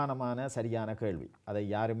நிதானமான சரியான கேள்வி. அதை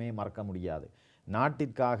யாருமே மறக்க முடியாது.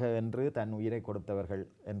 நாட்டிற்காக என்று தன் உயிரை கொடுத்தவர்கள்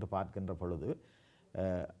என்று பார்க்கின்ற பொழுது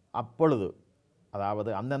அப்பொழுது அதாவது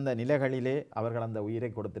அந்தந்த நிலைகளிலே அவர்கள் அந்த உயிரை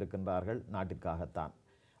கொடுத்திருக்கின்றார்கள் நாட்டிற்காகத்தான்.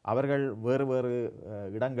 அவர்கள் வேறு வேறு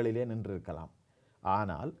இடங்களிலே நின்றிருக்கலாம்.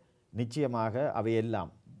 ஆனால் நிச்சயமாக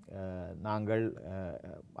அவையெல்லாம் நாங்கள்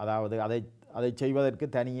அதாவது அதை செய்வதற்கு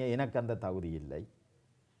தனியே எனக்கு அந்த தகுதி இல்லை.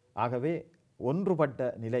 ஆகவே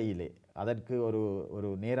ஒன்றுபட்ட நிலையிலே அதற்கு ஒரு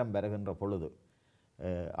நேரம் வருகின்ற பொழுது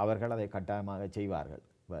அவர்கள் அதை கட்டாயமாக செய்வார்கள்.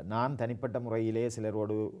 நான் தனிப்பட்ட முறையிலே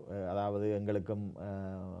சிலரோடு அதாவது எங்களுக்கும்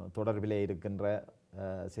தொடர்பிலே இருக்கின்ற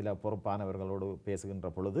சில பொறுப்பானவர்களோடு பேசுகின்ற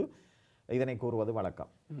பொழுது இதனை கூறுவது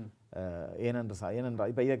வழக்கம்.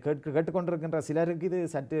 ஏனென்றால் இப்போ இதை கேட்டுக்கொண்டிருக்கின்ற சிலருக்கு இது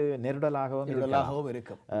சற்று நெருடலாகவும்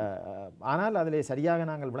இருக்கும். ஆனால் அதிலே சரியாக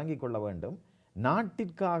நாங்கள் விளங்கிக் கொள்ள வேண்டும்.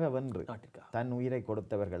 நாட்டிற்காக வென்று தன் உயிரை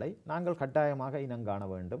கொடுத்தவர்களை நாங்கள் கட்டாயமாக இனங்காண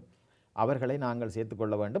வேண்டும். அவர்களை நாங்கள்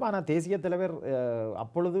சேர்த்துக்கொள்ள வேண்டும். ஆனால் தேசிய தலைவர்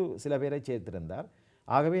அப்பொழுது சில பேரை சேர்த்திருந்தார்.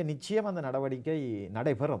 ஆகவே நிச்சயம் அந்த நடவடிக்கை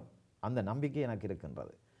நடைபெறும். அந்த நம்பிக்கை எனக்கு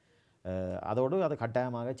இருக்கின்றது. அதோடு அது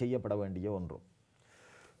கட்டாயமாக செய்யப்பட வேண்டிய ஒன்றும்.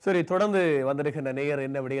 சரி, தொடர்ந்து வந்திருக்கின்ற நேயர்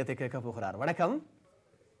என்ன விடயத்தை கேட்க போகிறார்? வணக்கம்.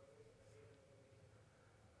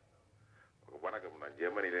 வணக்கம், நான்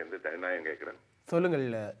ஜெர்மனியிலிருந்து தனிநாயகம் கேட்கிறேன். சொல்லுங்கள்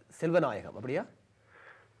செல்வநாயகம். அப்படியா?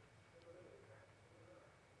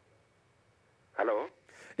 ஹலோ.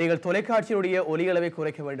 நீங்கள் தொலைக்காட்சியுடைய ஒலி அளவை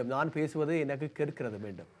குறைக்க வேண்டும். நான் பேசுவது எனக்கு கேட்கிறது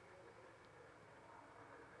வேண்டும்.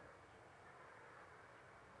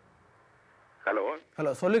 ஹலோ.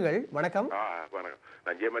 ஹலோ, சொல்லுங்கள். வணக்கம். வணக்கம்,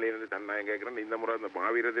 நான் ஜெர்மனியிலிருந்து தனிநாயகம் கேட்கிறேன். இந்த முறை இந்த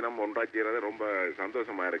மாவீர தினம் ஒன்றாக்கிறது ரொம்ப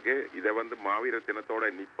சந்தோஷமா இருக்கு. இதை மாவீர தினத்தோட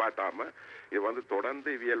நிப்பாட்டாம இது தொடர்ந்து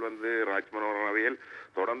இவியல் ராஜ்மனோகரன் அவையல்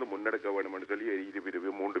தொடர்ந்து முன்னெடுக்க வேணும்னு சொல்லி 2 பிரிவு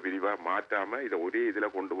 3 பிரிவா மாற்றாம இதை ஒரே இதுல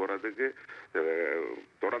கொண்டு போறதுக்கு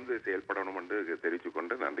தொடர்ந்து செயல்படணும் என்று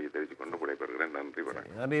தெரிவித்துக்கொண்டு நன்றி தெரிவித்துக்கொண்டு விடைபெறுகிறேன். நன்றி,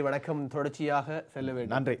 வணக்கம். நன்றி, வணக்கம். தொடர்ச்சியாக செல்ல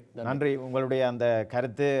வேண்டும். நன்றி, நன்றி. உங்களுடைய அந்த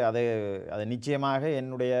கருத்து அது நிச்சயமாக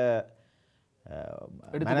என்னுடைய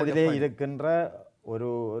மனதிலே இருக்கின்ற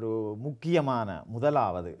ஒரு முக்கியமான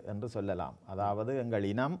முதலாவது என்று சொல்லலாம். அதாவது எங்கள்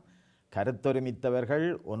இனம் கருத்தொருமித்தவர்கள்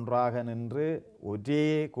ஒன்றாக நின்று ஒரே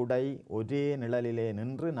குடை ஒரே நிழலிலே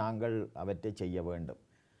நின்று நாங்கள் அவற்றை செய்ய வேண்டும்.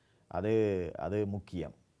 அது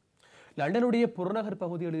முக்கியம். லண்டனுடைய புறநகர்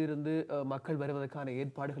பகுதிகளில் இருந்து மக்கள் வருவதற்கான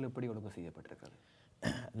ஏற்பாடுகள் எப்படி ஒழுங்கு செய்யப்பட்டிருக்கிறது?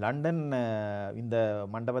 லண்டன் இந்த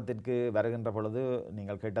மண்டபத்திற்கு வருகின்ற பொழுது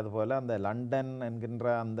நீங்கள் கேட்டது போல அந்த லண்டன் என்கின்ற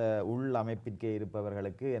அந்த உள் அமைப்பிற்கு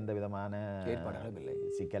இருப்பவர்களுக்கு எந்த விதமான ஏற்பாடுகளும் இல்லை,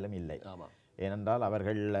 சிக்கலும் இல்லை. ஏனென்றால்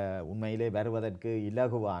அவர்கள் உண்மையிலே வருவதற்கு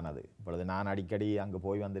இலகுவானது. இப்பொழுது நான் அடிக்கடி அங்கு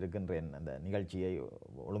போய் வந்திருக்கின்றேன் அந்த நிகழ்ச்சியை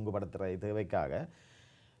ஒழுங்குபடுத்துகிற தேவைக்காக.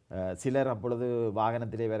 சிலர் அப்பொழுது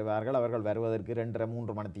வாகனத்திலே வருவார்கள். அவர்கள் வருவதற்கு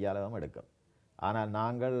 2.5-3 மணித்தியாலம் எடுக்கும். ஆனால்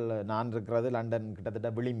நான் இருக்கிறது லண்டன் கிட்டத்தட்ட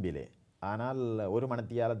விளிம்பிலே. ஆனால் 1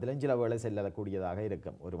 மணித்தியாலத்திலும் சில வேளை செல்லக்கூடியதாக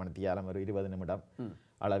இருக்கும். 1 மணித்தியாலம் ஒரு 20 நிமிடம்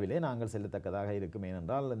அளவிலே நாங்கள் செல்லத்தக்கதாக இருக்கும்.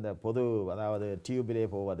 ஏனென்றால் இந்த பொது அதாவது டியூபிலே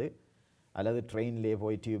போவது அல்லது ட்ரெயினிலே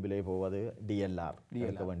போய் டியூபிலே போவது டிஎல்ஆர்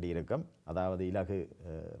எடுக்க வேண்டி இருக்கும். அதாவது இலகு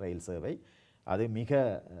ரயில் சேவை அது மிக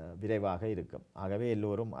விரைவாக இருக்கும். ஆகவே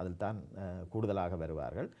எல்லோரும் அதில் தான் கூடுதலாக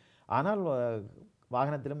வருவார்கள். ஆனால்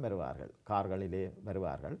வாகனத்திலும் வருவார்கள், கார்களிலே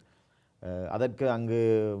வருவார்கள். அதற்கு அங்கு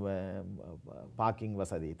பார்க்கிங்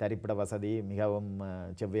வசதி, தரிப்பிட வசதி மிகவும்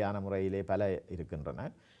செவ்வையான முறையிலே பல இருக்கின்றன.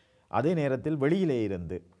 அதே நேரத்தில் வெளியிலே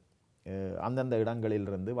இருந்து அந்தந்த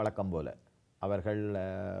இடங்களிலிருந்து வழக்கம் போல அவர்கள்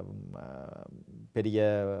பெரிய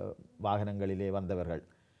வாகனங்களிலே வந்தவர்கள்,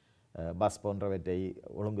 பஸ் போன்றவற்றை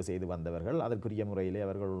ஒழுங்கு செய்து வந்தவர்கள் அதற்குரிய முறையிலே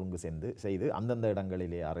அவர்கள் ஒழுங்கு செய்து அந்தந்த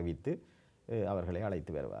இடங்களிலே அறிவித்து அவர்களை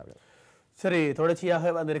அழைத்து வருவார்கள். சரி,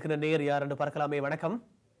 தொடர்ச்சியாக வந்திருக்கிற நேர் யார் என்று பார்க்கலாமே. வணக்கம்.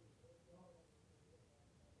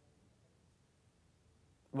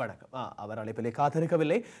 வணக்கம். அவர் அழைப்பிலே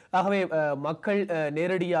காத்திருக்கவில்லை. ஆகவே மக்கள்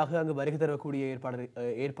நேரடியாக அங்கு வருகை தரக்கூடிய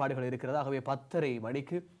ஏற்பாடுகள் இருக்கிறது. ஆகவே 10:30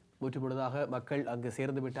 மணிக்கு முற்றுமுழுதாக மக்கள் அங்கு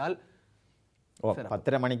சேர்ந்து விட்டால்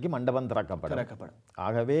 10:30 மணிக்கு மண்டபம் திறக்கப்படும்.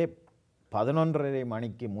 ஆகவே 11:30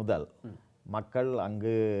 மணிக்கு முதல் மக்கள்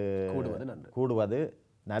அங்கு கூடுவது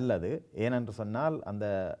நல்லது. ஏனென்று சொன்னால் அந்த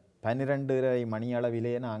 12:30 மணி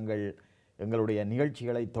அளவிலே நாங்கள் எங்களுடைய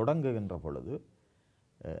நிகழ்ச்சிகளை தொடங்குகின்ற பொழுது,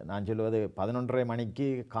 நான் சொல்வது 11:30 மணிக்கு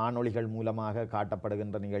காணொளிகள் மூலமாக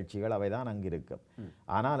காட்டப்படுகின்ற நிகழ்ச்சிகள் அவைதான் அங்கு இருக்கும்.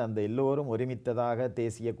 ஆனால் அந்த எல்லோரும் ஒருமித்ததாக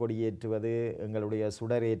தேசிய கொடியேற்றுவது, எங்களுடைய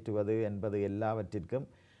சுடரேற்றுவது என்பது எல்லாவற்றிற்கும்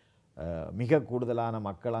மிக கூடுதலான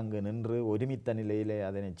மக்கள் அங்கு நின்று ஒருமித்த நிலையிலே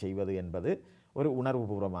அதனை செய்வது என்பது ஒரு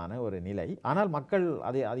உணர்வுபூர்வமான ஒரு நிலை. ஆனால் மக்கள்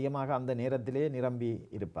அதிகமாக அந்த நேரத்திலே நிரம்பி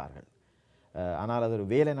இருப்பார்கள். ஆனால் அது ஒரு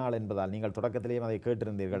வேலை நாள் என்பதால், நீங்கள் தொடக்கத்திலேயும் அதை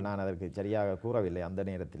கேட்டிருந்தீர்கள், நான் அதற்கு சரியாக கூறவில்லை. அந்த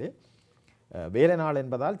நேரத்திலே வேலை நாள்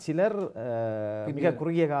என்பதால் சிலர் மிக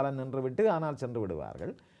குறுகிய காலம் நின்றுவிட்டு ஆனால் சென்று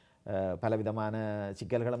விடுவார்கள். பலவிதமான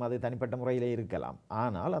சிக்கல்களும் அது தனிப்பட்ட முறையிலே இருக்கலாம்.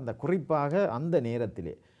 ஆனால் அந்த குறிப்பாக அந்த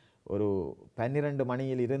நேரத்திலே ஒரு 12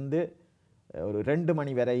 மணியிலிருந்து ஒரு 2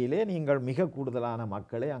 மணி வரையிலே நீங்கள் மிக கூடுதலான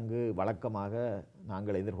மக்களை அங்கு வழக்கமாக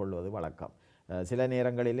நாங்கள் எதிர்கொள்வது வழக்கம். சில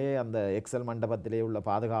நேரங்களிலே அந்த எக்ஸல் மண்டபத்திலே உள்ள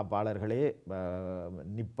பாதுகாப்பாளர்களே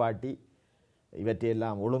நிப்பாட்டி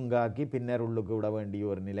இவற்றையெல்லாம் ஒழுங்காக்கி பின்னர் உள்ளுக்கு விட வேண்டிய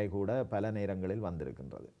ஒரு நிலை கூட பல நேரங்களில்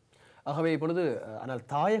வந்திருக்கின்றது. ஆகவே இப்பொழுது ஆனால்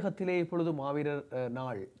தாயகத்திலே இப்பொழுது மாவீரர்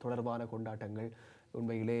நாள் தொடர்பான கொண்டாட்டங்கள்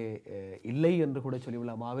உண்மையிலே இல்லை என்று கூட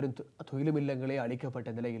சொல்லிவிடலாம். மாபெரும் துயிலும் இல்லங்களே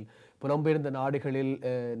அளிக்கப்பட்ட நிலையில் புலம்பெயர்ந்த நாடுகளில்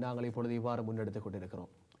நாங்கள் இப்பொழுது இவ்வாறு முன்னெடுத்துக்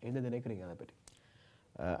கொண்டிருக்கிறோம். என்ன நினைக்கிறீங்க அதை பற்றி?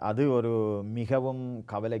 அது ஒரு மிகவும்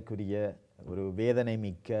கவலைக்குரிய ஒரு வேதனை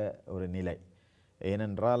மிக்க ஒரு நிலை.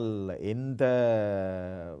 ஏனென்றால் எந்த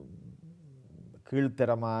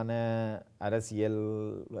கீழ்த்தரமான அரசியல்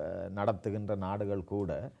நடத்துகின்ற நாடுகள் கூட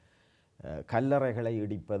கல்லறைகளை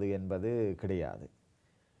இடிப்பது என்பது கிடையாது.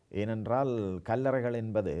 ஏனென்றால் கல்லறைகள்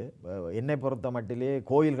என்பது என்னை பொறுத்த மட்டிலே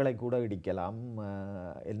கோயில்களை கூட இடிக்கலாம்,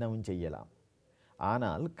 என்னவும் செய்யலாம்.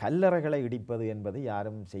 ஆனால் கல்லறைகளை இடிப்பது என்பது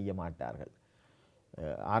யாரும் செய்ய மாட்டார்கள்.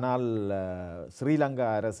 ஆனால் ஸ்ரீலங்கா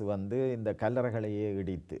அரசு இந்த கல்லறைகளையே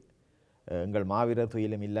இடித்து எங்கள் மாவீரர்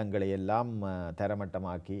துயிலும் இல்லங்களை எல்லாம்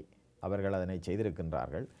தரமட்டமாக்கி அவர்கள் அதனை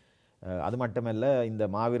செய்திருக்கின்றார்கள். அது மட்டுமல்ல, இந்த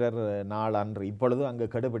மாவீரர் நாள் அன்று இப்பொழுது அங்கு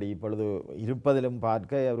கெடுபிடி இப்பொழுது இருப்பதிலும்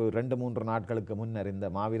பார்க்க ஒரு 2-3 நாட்களுக்கு முன்னர் இந்த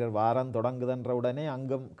மாவீரர் வாரம் தொடங்குகின்ற உடனே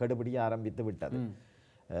அங்கும் கெடுபிடி ஆரம்பித்து விட்டது.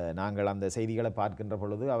 நாங்கள் அந்த செய்திகளை பார்க்கின்ற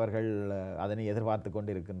பொழுது அவர்கள் அதனை எதிர்பார்த்து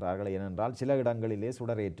கொண்டிருக்கின்றார்கள். ஏனென்றால் சில இடங்களிலே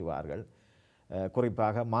சுடரேற்றுவார்கள்.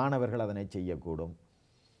 குறிப்பாக மாணவர்கள் அதனை செய்யக்கூடும்,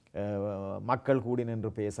 மக்கள் கூடி நின்று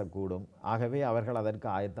பேசக்கூடும். ஆகவே அவர்கள் அதற்கு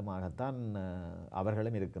ஆயத்தமாகத்தான்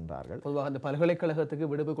அவர்களும் இருக்கின்றார்கள். பொதுவாக அந்த பல்கலைக்கழகத்துக்கு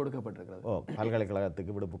விடுப்பு கொடுக்கப்பட்டிருக்கிறது.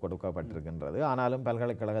 பல்கலைக்கழகத்துக்கு விடுப்பு கொடுக்கப்பட்டிருக்கின்றது. ஆனாலும்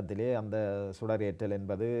பல்கலைக்கழகத்திலே அந்த சுடரேற்றல்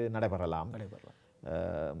என்பது நடைபெறலாம்.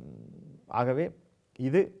 ஆகவே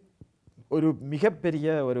இது ஒரு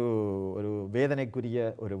மிகப்பெரிய ஒரு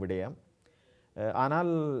வேதனைக்குரிய ஒரு விடயம்.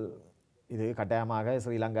 ஆனால் இது கட்டாயமாக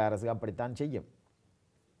ஸ்ரீலங்கா அரசு அப்படித்தான் செய்யும்.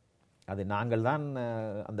 அது நாங்கள் தான்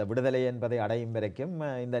அந்த விடுதலை என்பதை அடையும் வரைக்கும்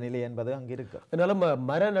இந்த நிலை என்பது அங்கு இருக்கு. அதனாலும்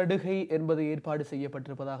மரநடுகை என்பது ஏற்பாடு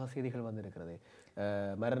செய்யப்பட்டிருப்பதாக செய்திகள் வந்திருக்கிறது.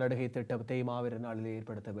 மரநடுகை திட்டத்தை மாவீரர் நாளில்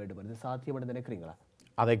ஏற்படுத்த வேண்டும் என்று சாத்தியம் என்று நினைக்கிறீங்களா?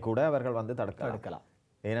 அதை கூட அவர்கள் தடுக்கலாம்.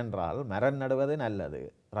 ஏனென்றால் மரம் நடுவது நல்லது,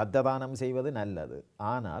 இரத்த தானம் செய்வது நல்லது.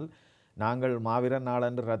 ஆனால் நாங்கள் மாவீரர்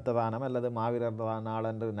நாளன்று இரத்த தானம் அல்லது மாவீரர்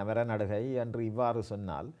நாளன்று மர நடுகை என்று இவ்வாறு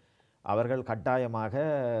சொன்னால் அவர்கள் கட்டாயமாக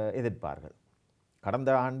எதிர்ப்பார்கள். கடந்த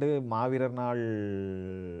ஆண்டு மாவீரர்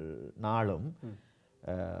நாளும்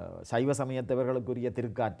சைவ சமயத்தவர்களுக்குரிய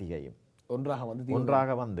திருக்கார்த்திகையும்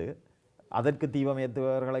ஒன்றாக வந்து அதற்கு தீபம்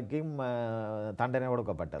ஏற்றுபவர்களுக்கும் தண்டனை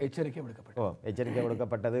கொடுக்கப்பட்டது, எச்சரிக்கை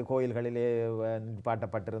கொடுக்கப்பட்டது, கோயில்களிலே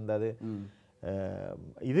நிப்பாட்டப்பட்டிருந்தது.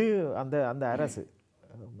 இது அந்த அரசு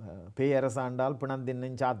பேயரசாண்டால்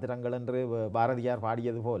பிணந்தின்னின் சாத்திரங்கள் என்று பாரதியார்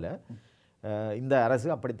பாடியது போல இந்த அரசு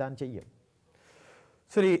அப்படித்தான் செய்யும்.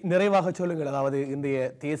 சரி, நிறைவாக சொல்லுங்கள். அதாவது இன்றைய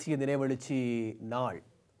தேசிய நினைவெழுச்சி நாள்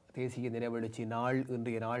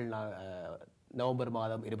இன்றைய நாள் நவம்பர்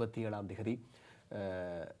மாதம் 27ஆம் தேதி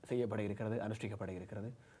செய்யப்பட இருக்கிறது, அனுஷ்டிக்கப்பட இருக்கிறது.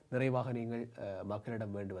 நிறைவாக நீங்கள்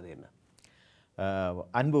மக்களிடம் வேண்டுவது என்ன?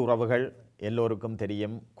 அன்பு உறவுகள் எல்லோருக்கும்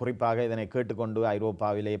தெரியும். குறிப்பாக இதனை கேட்டுக்கொண்டு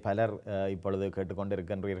ஐரோப்பாவிலே பலர் இப்பொழுது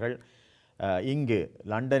கேட்டுக்கொண்டிருக்கின்றீர்கள். இங்கு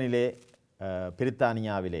லண்டனிலே,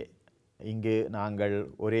 பிரித்தானியாவிலே, இங்கு நாங்கள்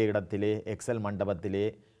ஒரே இடத்திலே எக்ஸல் மண்டபத்திலே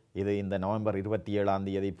இது இந்த நவம்பர் 27ஆம்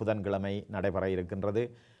தேதி புதன்கிழமை நடைபெற இருக்கின்றது.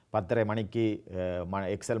 10:30 மணிக்கு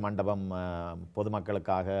எக்ஸல் மண்டபம்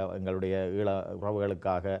பொதுமக்களுக்காக, எங்களுடைய ஈழ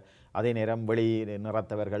உறவுகளுக்காக, அதே நேரம் வெளி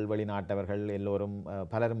நிறத்தவர்கள், வெளிநாட்டவர்கள் எல்லோரும்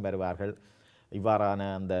பலரும் வருவார்கள். இவ்வாறான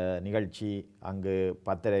அந்த நிகழ்ச்சி அங்கு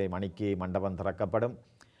 10:30 மணிக்கு மண்டபம் திறக்கப்படும்.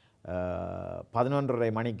 11:30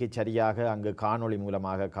 மணிக்கு சரியாக அங்கு காணொளி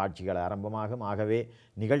மூலமாக காட்சிகள் ஆரம்பமாகும். ஆகவே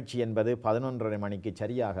நிகழ்ச்சி என்பது 11:30 மணிக்கு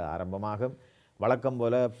சரியாக ஆரம்பமாகும். வழக்கம்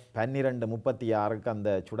போல 12:36க்கு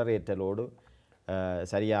அந்த சுடரேற்றலோடு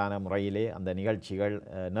சரியான முறையிலே அந்த நிகழ்ச்சிகள்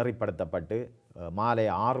நெறிப்படுத்தப்பட்டு மாலை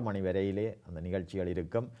 6 மணி வரையிலே அந்த நிகழ்ச்சிகள்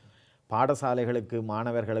இருக்கும். பாடசாலைகளுக்கு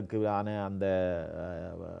மாணவர்களுக்கான அந்த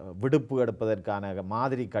விடுப்பு எடுப்பதற்கான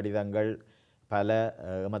மாதிரி கடிதங்கள் பல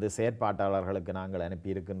எமது செயற்பாட்டாளர்களுக்கு நாங்கள்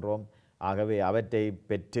அனுப்பியிருக்கின்றோம். ஆகவே அவற்றை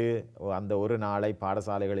பெற்று அந்த ஒரு நாளை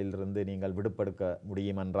பாடசாலைகளிலிருந்து நீங்கள் விடுப்பெடுக்க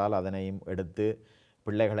முடியுமென்றால் அதனையும் எடுத்து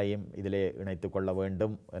பிள்ளைகளையும் இதிலே இணைத்து கொள்ள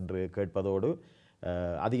வேண்டும் என்று கேட்பதோடு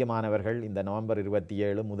அதிகமானவர்கள் இந்த நவம்பர்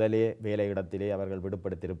 27 முதலே வேலையிடத்திலே அவர்கள்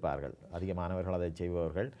விடுபடுத்தியிருப்பார்கள். அதிகமானவர்கள் அதை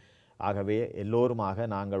செய்பவர்கள். ஆகவே எல்லோருமாக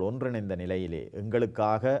நாங்கள் ஒன்றிணைந்த நிலையிலே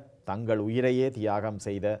எங்களுக்காக தங்கள் உயிரையே தியாகம்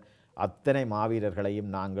செய்த அத்தனை மாவீரர்களையும்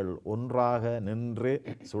நாங்கள் ஒன்றாக நின்று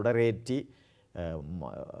சுடரேற்றி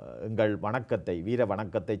எங்கள் வணக்கத்தை வீர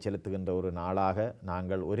வணக்கத்தை செலுத்துகின்ற ஒரு நாளாக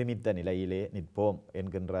நாங்கள் ஒருமித்த நிலையிலே நிற்போம்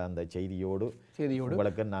என்கின்ற அந்த செய்தியோடு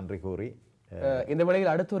உங்களுக்கு நன்றி கூறி இந்த வேளையில்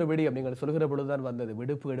அடுத்த ஒரு விடயம் நீங்கள் சொல்கிற பொழுதுதான் வந்தது.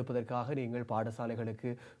 விடுப்பு எடுப்பதற்காக நீங்கள் பாடசாலைகளுக்கு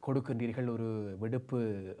கொடுக்கின்றீர்கள் ஒரு விடுப்பு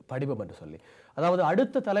படிவம் என்று சொல்லி. அதாவது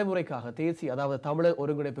அடுத்த தலைமுறைக்காக தேசிய அதாவது தமிழர்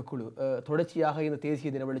ஒருங்கிணைப்பு குழு தொடர்ச்சியாக இந்த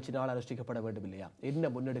தேசிய தினவெளிச்சி நாள் அனுஷ்டிக்கப்பட வேண்டும் இல்லையா?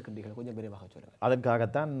 என்ன முன்னெடுக்கின்றீர்கள் கொஞ்சம் விரைவாக சொல்லுங்கள்.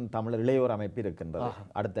 அதற்காகத்தான் தமிழர் இளையோர் அமைப்பு இருக்கின்றது.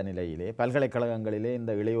 அடுத்த நிலையிலே பல்கலைக்கழகங்களிலே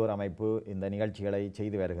இந்த இளையோர் அமைப்பு இந்த நிகழ்ச்சிகளை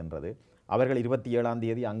செய்து வருகின்றது. அவர்கள் 27ஆம்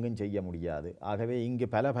தேதி அங்கும் செய்ய முடியாது. ஆகவே இங்கு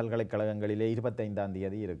பல பல்கலைக்கழகங்களிலே 25ஆம்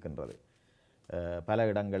தேதி இருக்கின்றது. பல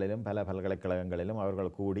இடங்களிலும் பல பல்கலைக்கழகங்களிலும் அவர்கள்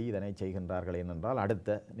கூடி இதனை செய்கின்றார்கள் ஏனென்றால் அடுத்த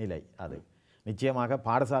நிலை அது. நிச்சயமாக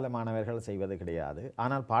பாடசாலை மாணவர்கள் செய்வது கிடையாது.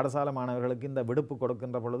 ஆனால் பாடசாலை மாணவர்களுக்கு இந்த விடுப்பு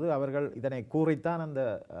கொடுக்கின்ற பொழுது அவர்கள் இதனை கூறித்தான் அந்த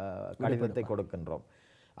கடிதத்தை கொடுக்கின்றோம்.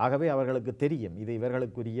 ஆகவே அவர்களுக்கு தெரியும் இது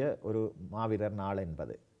இவர்களுக்குரிய ஒரு மாவீரர் நாள்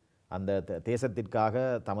என்பது. அந்த தேசத்திற்காக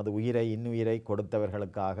தமது உயிரை இன்னுயிரை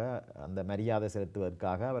கொடுத்தவர்களுக்காக அந்த மரியாதை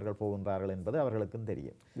செலுத்துவதற்காக அவர்கள் போகின்றார்கள் என்பது அவர்களுக்கும்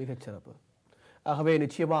தெரியும். மிகச்சிறப்பு. ஆகவே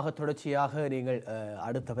நிச்சயமாக தொடர்ச்சியாக நீங்கள்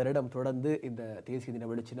அடுத்த வருடம் தொடர்ந்து இந்த தேசிய தின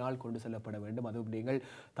வெளிச்சி நாள் கொண்டு செல்லப்பட வேண்டும். அதுவும் நீங்கள்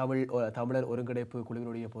தமிழர் ஒருங்கிணைப்பு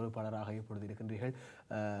குழுவினுடைய பொறுப்பாளராக இப்பொழுது இருக்கின்றீர்கள்.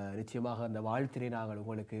 நிச்சயமாக அந்த வாழ்த்தினை நாங்கள்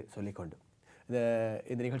உங்களுக்கு சொல்லிக்கொண்டு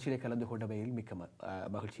இந்த நிகழ்ச்சியிலே கலந்து கொண்டவையில் மிக்க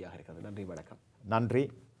மகிழ்ச்சியாக இருக்கிறது. நன்றி, வணக்கம். நன்றி,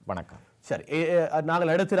 வணக்கம். சரி,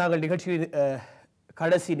 நாங்கள் நிகழ்ச்சியில்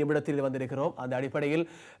கடைசி நிமிடத்தில் வந்திருக்கிறோம். அந்த அடிப்படையில்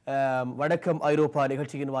வணக்கம் ஐரோப்பா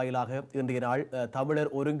நிகழ்ச்சியின் வாயிலாக இன்றைய நாள்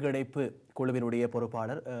தமிழர் ஒருங்கிணைப்பு குழுவினுடைய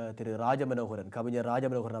பொறுப்பாளர் திரு ராஜமனோகரன், கவிஞர்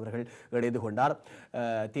ராஜமனோகரன் அவர்கள் இணைந்து கொண்டார்.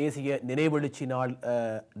 தேசிய நினைவெழுச்சி நாள்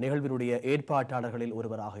நிகழ்வினுடைய ஏற்பாட்டாளர்களில்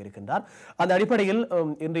ஒருவராக இருக்கின்றார். அந்த அடிப்படையில்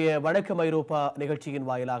இன்றைய வணக்கம் ஐரோப்பா நிகழ்ச்சியின்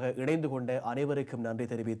வாயிலாக இணைந்து கொண்ட அனைவருக்கும் நன்றி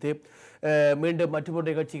தெரிவித்து மீண்டும் மற்றொரு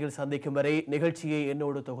நிகழ்ச்சியில் சந்திக்கும் வரை நிகழ்ச்சியை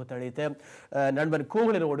என்னோடு தொகுத்தளித்த நண்பன்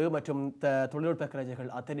கோகுலனோடு மற்றும் தொழில்நுட்ப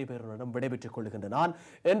கலைஞர்கள் அத்தனை பேருடன் விடைபெற்றுக் கொள்கின்ற நான்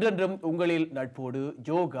என்றென்றும் உங்களில் நட்போடு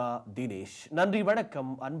யோகா தினேஷ். நன்றி,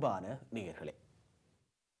 வணக்கம் அன்பான நேயர்களே.